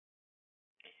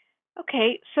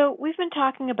Okay, so we've been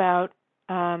talking about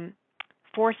um,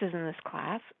 forces in this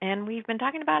class, and we've been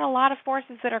talking about a lot of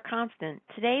forces that are constant.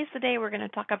 Today's the day we're going to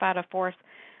talk about a force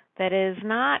that is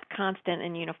not constant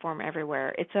and uniform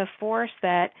everywhere. It's a force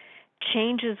that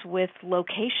changes with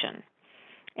location,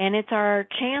 and it's our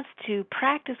chance to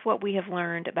practice what we have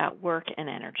learned about work and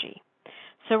energy.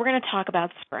 So we're going to talk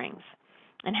about springs.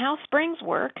 And how springs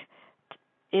work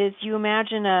is you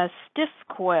imagine a stiff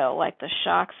coil like the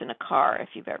shocks in a car, if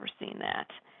you've ever seen that,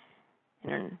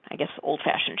 and I guess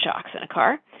old-fashioned shocks in a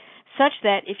car, such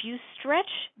that if you stretch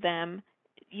them,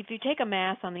 if you take a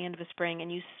mass on the end of a spring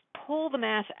and you pull the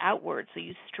mass outward, so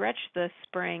you stretch the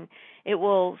spring, it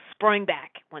will spring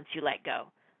back once you let go.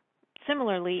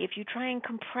 Similarly, if you try and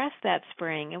compress that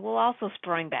spring, it will also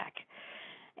spring back.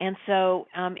 And so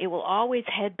it will always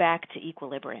head back to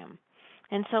equilibrium.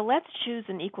 And so let's choose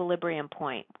an equilibrium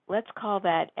point. Let's call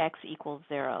that x equals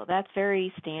 0. That's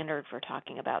very standard for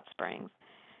talking about springs.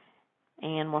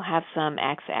 And we'll have some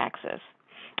x-axis.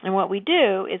 And what we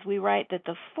do is we write that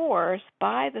the force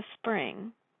by the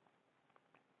spring,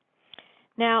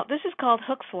 now this is called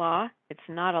Hooke's law. It's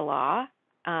not a law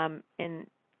in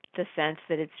the sense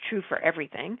that it's true for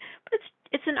everything, but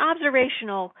it's an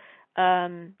observational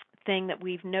thing that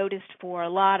we've noticed for a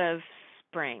lot of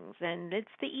springs, and it's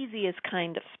the easiest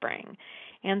kind of spring.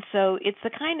 And so it's the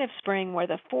kind of spring where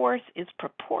the force is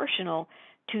proportional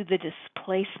to the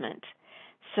displacement.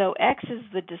 So x is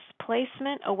the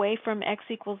displacement away from x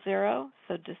equals 0,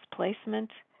 so displacement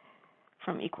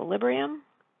from equilibrium.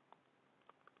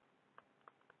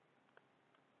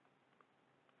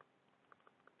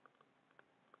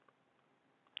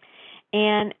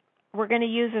 And we're going to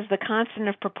use as the constant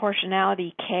of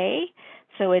proportionality K,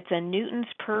 so it's a newtons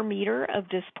per meter of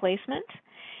displacement.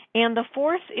 And the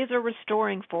force is a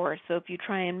restoring force, so if you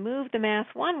try and move the mass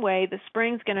one way, the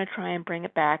spring's going to try and bring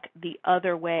it back the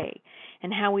other way.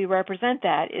 And how we represent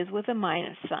that is with a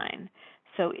minus sign.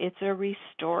 So it's a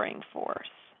restoring force.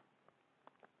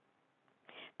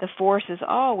 The force is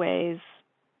always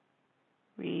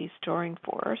restoring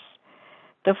force.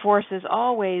 The force is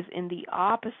always in the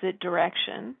opposite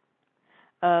direction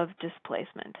of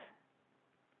displacement.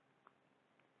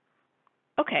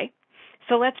 Okay,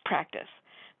 so let's practice.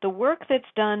 The work that's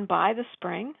done by the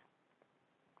spring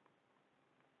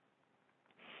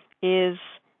is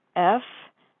F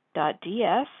dot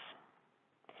ds,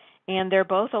 and they're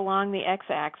both along the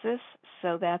x-axis,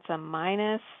 so that's a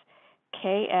minus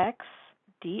kx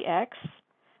dx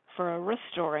for a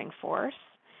restoring force.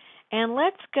 And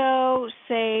let's go,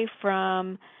 say,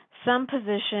 from some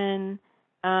position,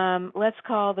 let's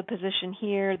call the position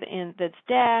here that's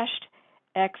dashed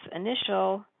x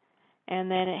initial,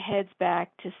 and then it heads back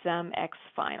to some x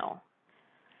final.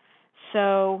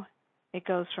 So it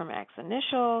goes from x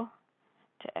initial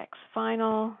to x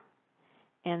final,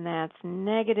 and that's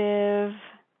negative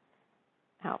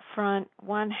out front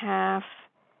 1/2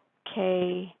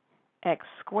 kx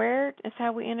squared is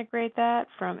how we integrate that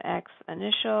from x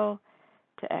initial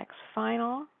to x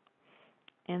final,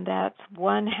 and that's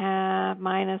 1/2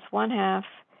 minus 1/2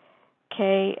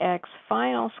 kx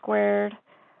final squared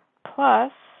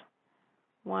plus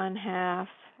 1/2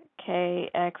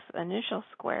 kx initial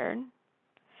squared.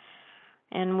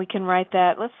 And we can write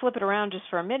that, let's flip it around just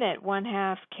for a minute,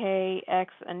 1/2 kx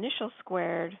initial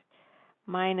squared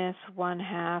minus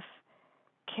 1/2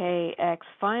 kx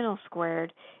final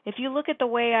squared. If you look at the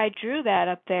way I drew that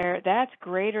up there, that's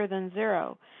greater than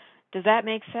 0. Does that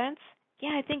make sense?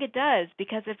 Yeah, I think it does,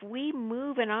 because if we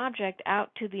move an object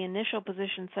out to the initial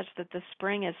position such that the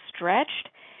spring is stretched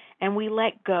and we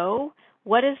let go,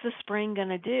 what is the spring going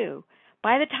to do?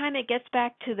 By the time it gets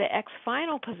back to the x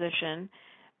final position,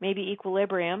 maybe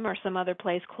equilibrium or some other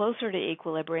place closer to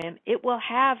equilibrium, it will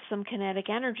have some kinetic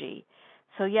energy.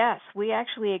 So yes, we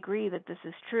actually agree that this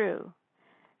is true,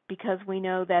 because we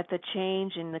know that the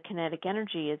change in the kinetic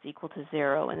energy is equal to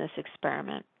 0 in this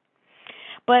experiment.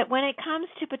 But when it comes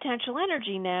to potential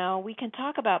energy now, we can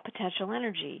talk about potential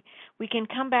energy. We can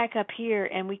come back up here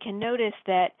and we can notice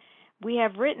that we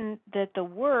have written that the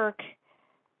work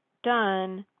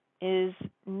done is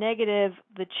negative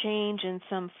the change in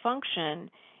some function,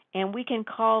 and we can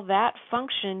call that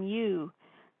function U.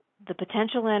 The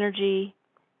potential energy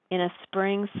in a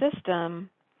spring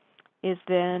system is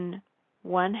then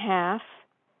 1/2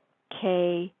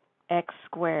 kx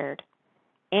squared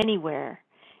anywhere.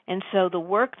 And so the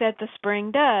work that the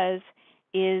spring does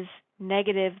is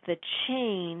negative the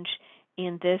change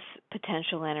in this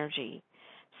potential energy.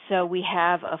 So we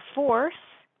have a force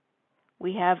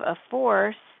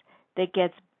that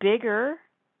gets bigger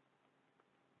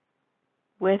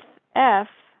with F,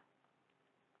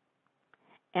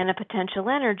 and a potential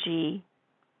energy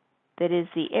that is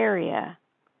the area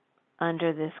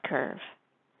under this curve.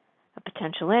 A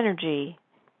potential energy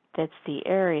that's the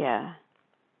area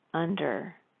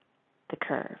under the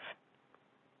curve.